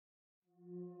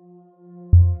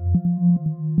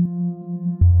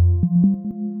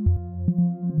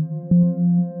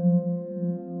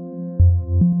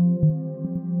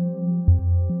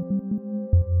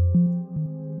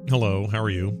How are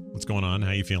you? What's going on?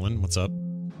 How you feeling? What's up?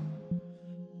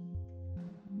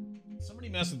 Somebody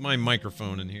messed with my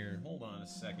microphone in here. Hold on a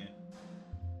second.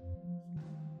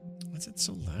 Why's it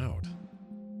so loud?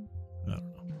 I don't know.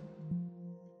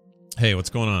 Hey, what's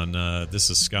going on? This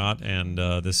is Scott, and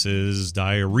this is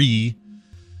Diary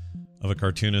of a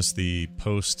Cartoonist, the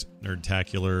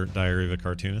post-Nerdtacular Diary of a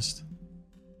Cartoonist.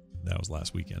 That was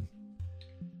last weekend.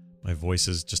 My voice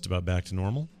is just about back to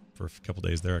normal. For a couple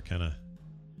days there, I kind of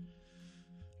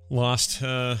lost,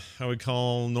 I would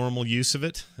call normal use of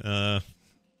it. Got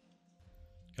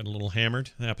a little hammered.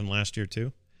 Happened last year,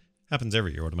 too. Happens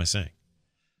every year. What am I saying?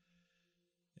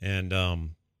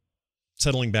 And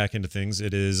settling back into things,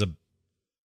 it is a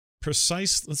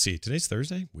precise... Let's see. Today's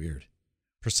Thursday? Weird.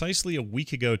 Precisely a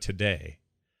week ago today,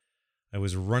 I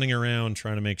was running around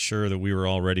trying to make sure that we were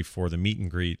all ready for the meet and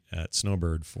greet at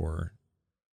Snowbird for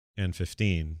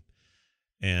N15.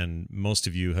 And most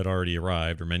of you had already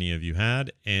arrived, or many of you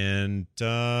had. And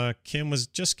Kim was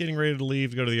just getting ready to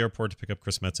leave to go to the airport to pick up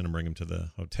Chris Metzen and bring him to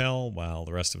the hotel, while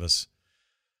the rest of us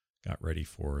got ready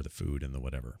for the food and the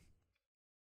whatever.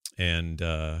 And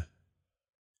it's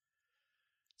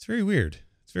very weird.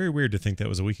 It's very weird to think that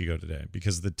was a week ago today,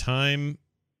 because the time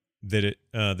that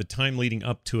the time leading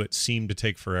up to it seemed to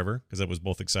take forever, because I was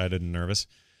both excited and nervous.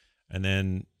 And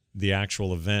then the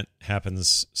actual event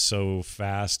happens so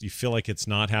fast. You feel like it's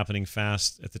not happening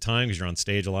fast at the time because you're on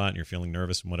stage a lot and you're feeling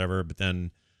nervous and whatever. But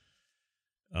then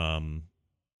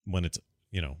when it's,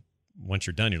 once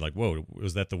you're done, you're like, whoa,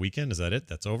 was that the weekend? Is that it?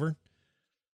 That's over?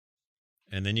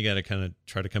 And then you got to kind of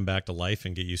try to come back to life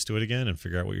and get used to it again and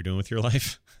figure out what you're doing with your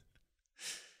life.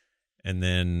 And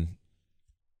then,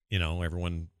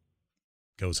 everyone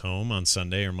goes home on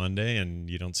Sunday or Monday and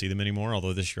you don't see them anymore.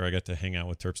 Although this year I got to hang out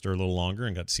with Terpster a little longer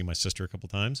and got to see my sister a couple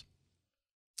times,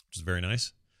 which is very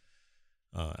nice,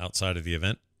 outside of the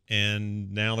event.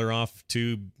 And now they're off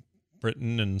to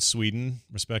Britain and Sweden,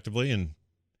 respectively. And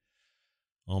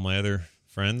all my other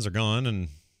friends are gone. And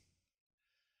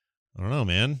I don't know,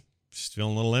 man, just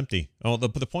feeling a little empty. Oh, the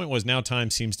point was, now time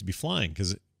seems to be flying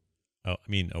because,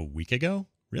 a week ago?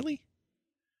 Really?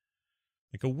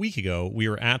 Like a week ago, we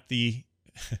were at the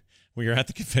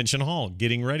convention hall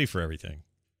getting ready for everything.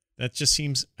 That just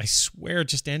seems, I swear, it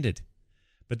just ended.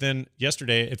 But then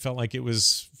yesterday, it felt like it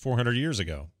was 400 years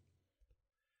ago.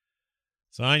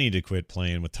 So I need to quit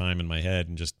playing with time in my head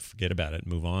and just forget about it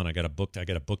and move on. I got a book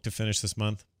to finish this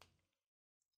month.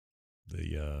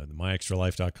 The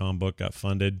myextralife.com book got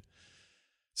funded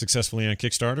successfully on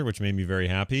Kickstarter, which made me very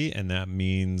happy. And that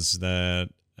means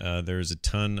that there's a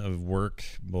ton of work,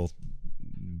 both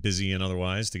busy and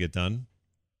otherwise, to get done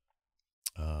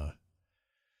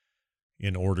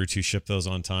in order to ship those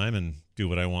on time and do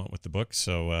what I want with the book.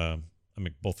 So I'm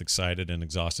both excited and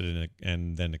exhausted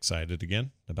and then excited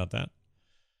again about that.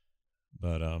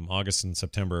 But August and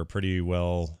September are pretty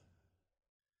well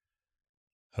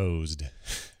hosed.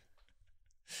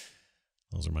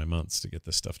 Those are my months to get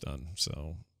this stuff done.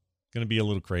 So going to be a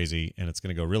little crazy, and it's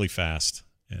going to go really fast.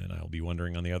 And I'll be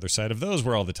wondering on the other side of those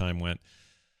where all the time went.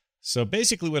 So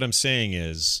basically what I'm saying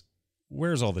is,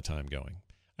 where's all the time going?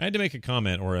 I had to make a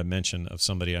comment or a mention of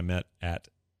somebody I met at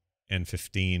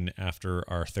N15 after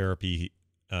our therapy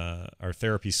 /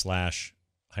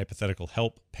 hypothetical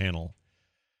help panel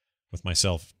with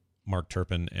myself, Mark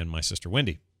Turpin, and my sister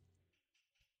Wendy.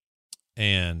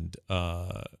 And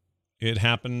it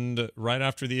happened right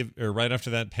after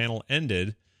that panel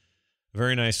ended. A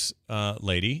very nice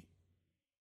lady.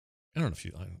 I don't know if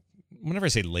whenever I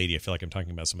say lady, I feel like I'm talking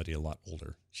about somebody a lot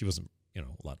older. She wasn't,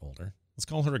 a lot older. Let's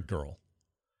call her a girl.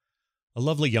 A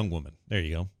lovely young woman. There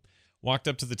you go. Walked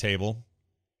up to the table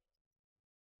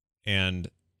and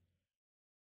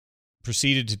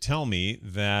proceeded to tell me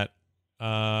that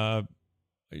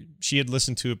she had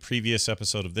listened to a previous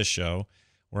episode of this show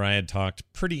where I had talked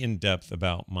pretty in depth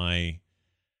about my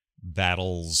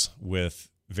battles with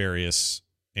various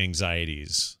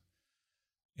anxieties.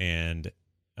 And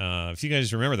if you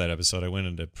guys remember that episode, I went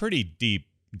into pretty deep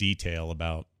detail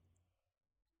about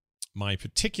my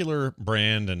particular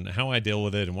brand and how I deal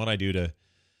with it and what I do to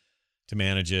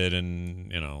manage it,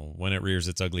 and when it rears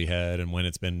its ugly head and when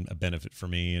it's been a benefit for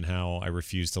me, and how I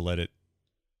refuse to let it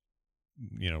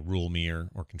rule me or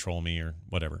control me or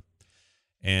whatever.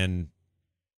 And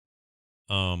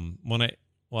I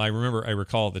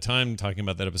recall at the time talking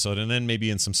about that episode, and then maybe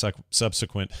in some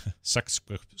subsequent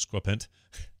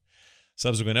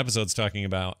episodes talking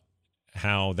about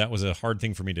how that was a hard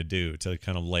thing for me to do, to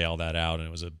kind of lay all that out. And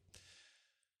it was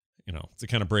it's the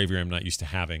kind of bravery I'm not used to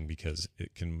having, because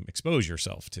it can expose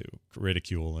yourself to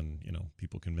ridicule and,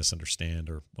 people can misunderstand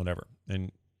or whatever.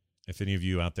 And if any of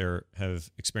you out there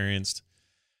have experienced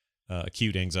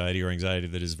acute anxiety or anxiety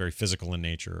that is very physical in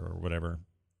nature or whatever,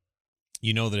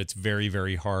 you know that it's very,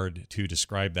 very hard to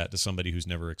describe that to somebody who's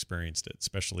never experienced it,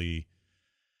 especially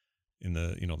in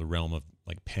the, the realm of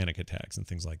like panic attacks and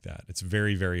things like that. It's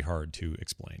very, very hard to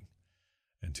explain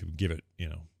and to give it,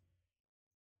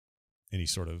 any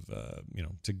sort of,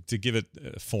 to give it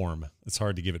form. It's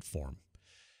hard to give it form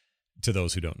to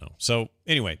those who don't know. So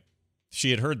anyway,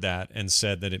 she had heard that and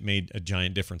said that it made a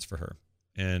giant difference for her.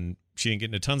 And she didn't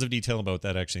get into tons of detail about what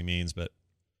that actually means, but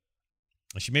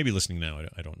she may be listening now.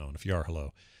 I don't know. And if you are,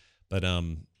 hello. But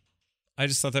I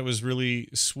just thought that was really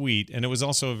sweet. And it was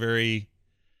also a very,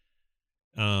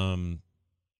 what's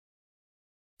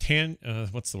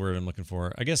the word I'm looking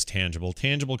for? I guess tangible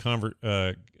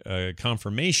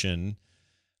confirmation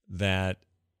that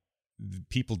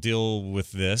people deal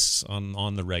with this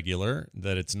on the regular,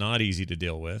 that it's not easy to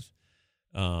deal with,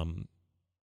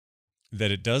 that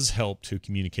it does help to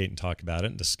communicate and talk about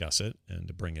it and discuss it and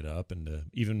to bring it up and to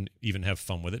even have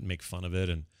fun with it and make fun of it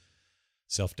and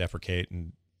self-deprecate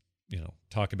and,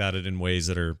 talk about it in ways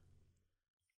that are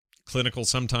clinical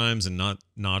sometimes and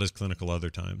not as clinical other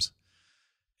times.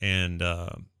 And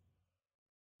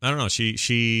I don't know,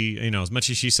 she as much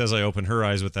as she says I opened her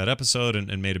eyes with that episode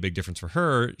and made a big difference for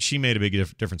her, she made a big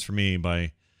difference for me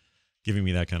by giving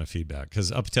me that kind of feedback.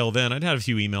 Because up till then, I'd had a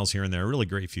few emails here and there, really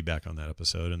great feedback on that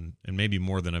episode, and maybe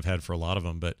more than I've had for a lot of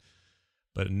them, but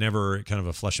never kind of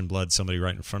a flesh and blood, somebody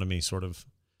right in front of me sort of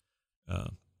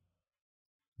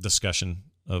discussion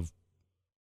of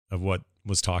what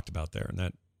was talked about there. And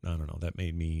that, I don't know, that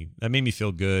made me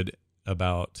feel good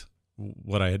about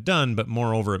what I had done, but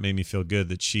moreover, it made me feel good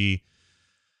that she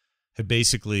had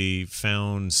basically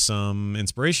found some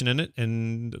inspiration in it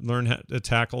and learned how to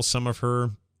tackle some of her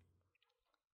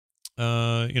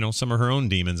some of her own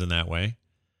demons in that way.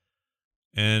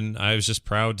 And I was just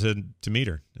proud to meet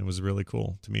her. It was really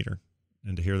cool to meet her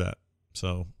and to hear that.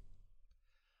 So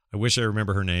I wish I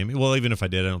remember her name. Well, even if I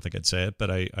did, I don't think I'd say it,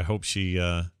 but I hope she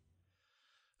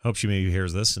maybe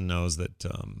hears this and knows that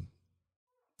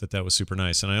that was super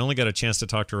nice. And I only got a chance to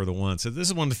talk to her the once. So this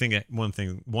is one of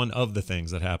the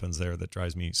things that happens there that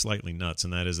drives me slightly nuts.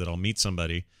 And that is that I'll meet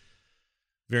somebody,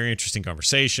 very interesting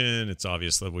conversation. It's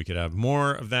obvious that we could have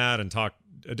more of that and talk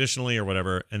additionally or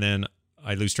whatever. And then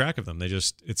I lose track of them.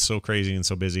 It's so crazy and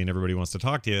so busy and everybody wants to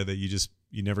talk to you that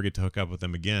you never get to hook up with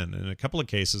them again. And in a couple of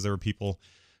cases, there were people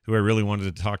who I really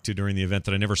wanted to talk to during the event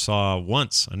that I never saw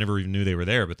once. I never even knew they were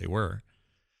there, but they were.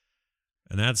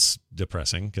 And that's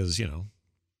depressing because, it'd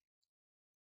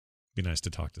be nice to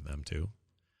talk to them too.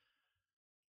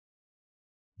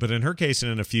 But in her case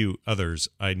and in a few others,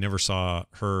 I never saw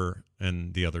her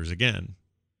and the others again.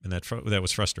 And that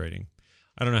was frustrating.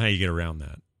 I don't know how you get around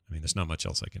that. I mean, there's not much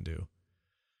else I can do.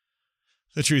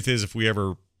 The truth is, if we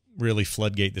ever really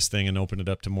floodgate this thing and open it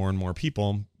up to more and more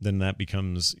people, then that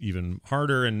becomes even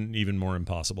harder and even more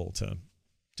impossible to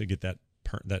get that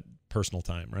personal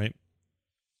time, right?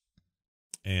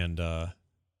 And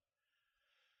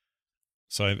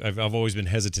so I've always been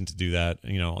hesitant to do that.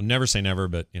 I'll never say never,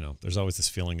 but there's always this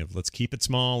feeling of let's keep it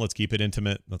small, let's keep it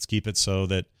intimate, let's keep it so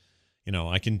that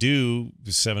I can do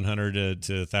 700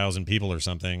 to 1,000 people or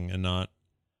something and not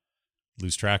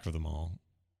lose track of them all,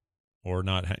 or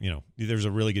not. There's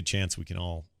a really good chance we can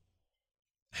all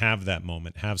have that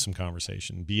moment, have some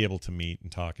conversation, be able to meet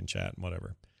and talk and chat and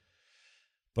whatever.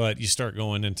 But you start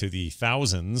going into the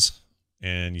thousands,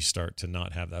 and you start to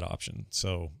not have that option.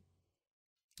 So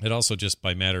it also just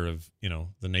by matter of,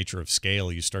 the nature of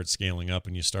scale, you start scaling up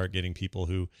and you start getting people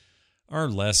who are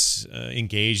less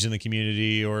engaged in the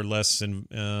community or less,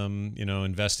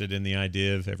 invested in the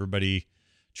idea of everybody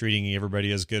treating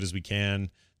everybody as good as we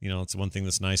can. It's one thing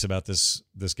that's nice about this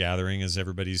gathering is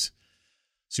everybody's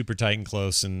super tight and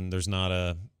close, and there's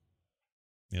not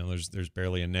there's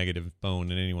barely a negative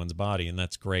bone in anyone's body, and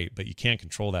that's great. But you can't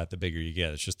control that the bigger you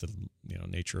get. It's just the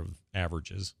nature of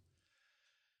averages.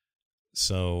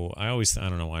 So I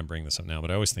don't know why I'm bringing this up now,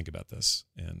 but I always think about this.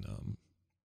 And,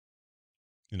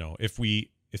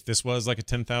 if this was like a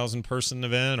 10,000 person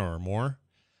event or more,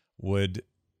 would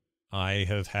I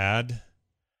have had,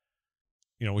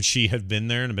 would she have been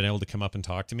there and been able to come up and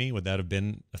talk to me? Would that have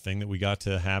been a thing that we got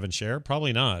to have and share?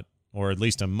 Probably not, or at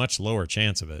least a much lower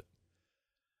chance of it.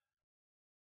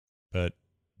 But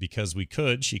because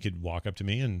she could walk up to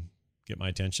me and get my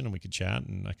attention and we could chat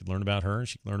and I could learn about her and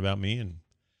she could learn about me, and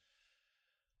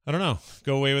I don't know,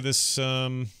 go away with this,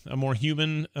 a more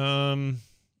human,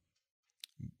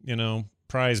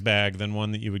 prize bag than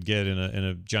one that you would get in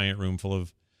a giant room full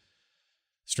of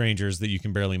strangers that you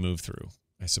can barely move through,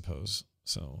 I suppose.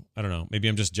 So I don't know. Maybe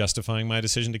I'm just justifying my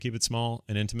decision to keep it small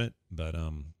and intimate, but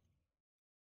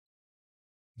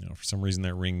For some reason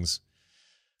that rings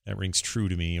true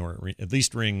to me, or at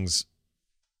least rings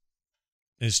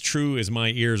as true as my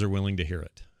ears are willing to hear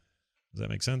it. Does that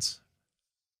make sense?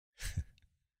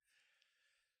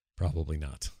 Probably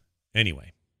not.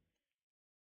 Anyway,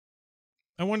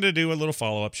 I wanted to do a little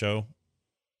follow-up show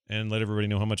and let everybody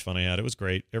know how much fun I had. It was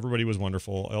great. Everybody was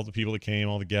wonderful. All the people that came,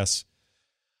 all the guests,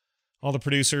 all the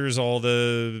producers, all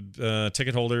the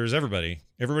ticket holders, everybody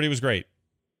was great.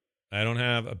 I don't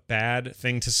have a bad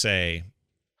thing to say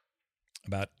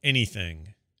about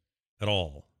anything at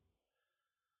all.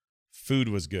 Food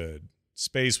was good.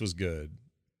 Space was good.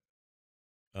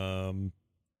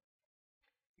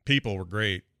 People were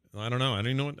great. I don't know. I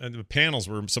don't even know. The panels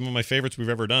were some of my favorites we've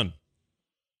ever done.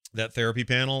 That therapy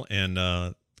panel and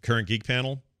Current Geek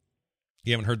panel.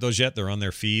 You haven't heard those yet? They're on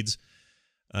their feeds.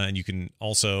 And you can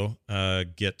also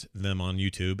get them on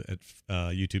YouTube at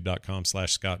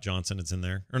youtube.com/Scott Johnson. It's in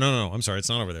there. Or no, I'm sorry. It's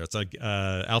not over there. It's like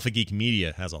Alpha Geek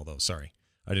Media has all those. Sorry.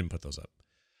 I didn't put those up.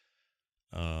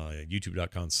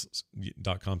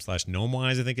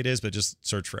 youtube.com/Gnomewise, I think it is. But just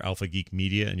search for Alpha Geek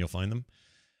Media and you'll find them.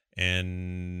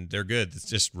 And they're good. It's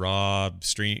just raw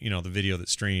stream, the video that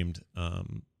streamed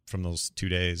from those 2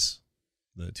 days,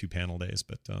 the 2 panel days.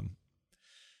 But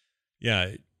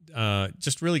yeah.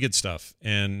 Just really good stuff,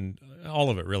 and all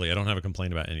of it, really. I don't have a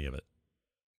complaint about any of it.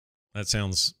 That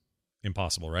sounds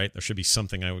impossible, right? There should be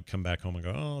something I would come back home and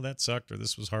go, oh, that sucked, or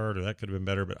this was hard, or that could have been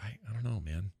better, but I don't know,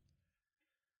 man.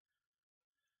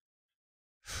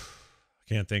 I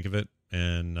can't think of it,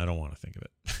 and I don't want to think of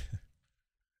it.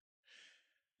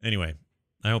 Anyway,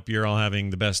 I hope you're all having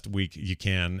the best week you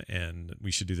can, and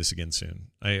we should do this again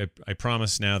soon. I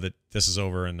promise now that this is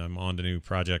over and I'm on to new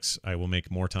projects, I will make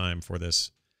more time for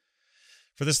this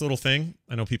little thing.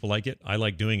 I know people like it. I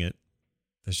like doing it.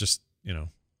 There's just,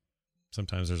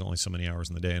 sometimes there's only so many hours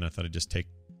in the day, and I thought I'd just take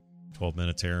 12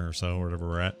 minutes here or so, or whatever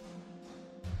we're at,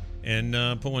 and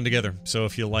put one together. So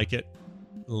if you like it,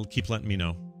 keep letting me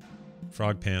know.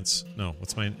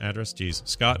 What's my address?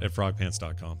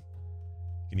 Scott@frogpants.com.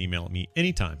 You can email me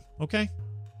anytime, okay?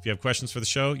 If you have questions for the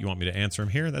show, you want me to answer them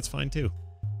here, that's fine too.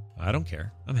 I don't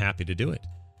care. I'm happy to do it.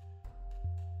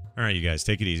 All right, you guys,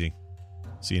 take it easy.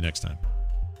 See you next time.